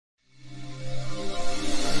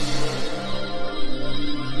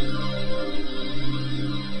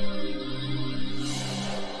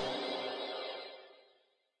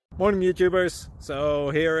Morning YouTubers.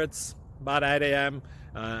 So here it's about 8 a.m.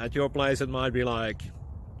 At your place it might be like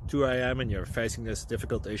 2 a.m. and you're facing this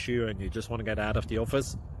difficult issue and you just want to get out of the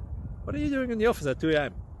office. What are you doing in the office at 2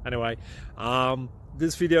 a.m.? Anyway,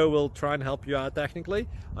 this video will try and help you out technically.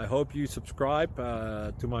 I hope you subscribe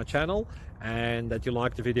to my channel and that you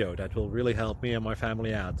like the video. That will really help me and my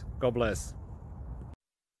family out. God bless.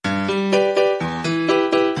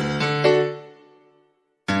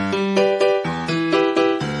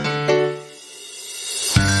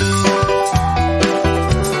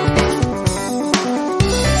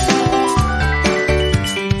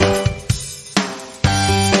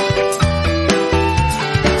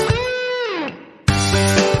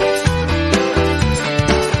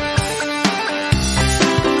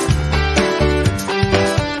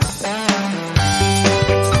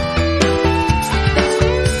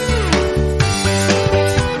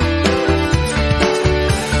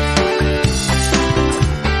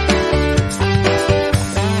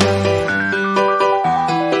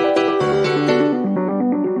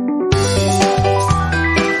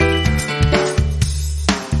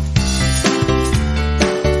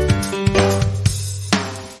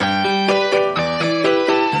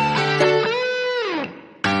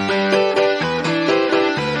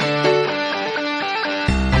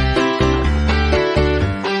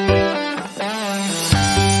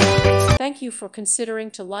 Thank you for considering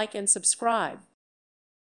to like and subscribe.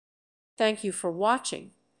 Thank you for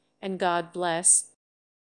watching, and God bless.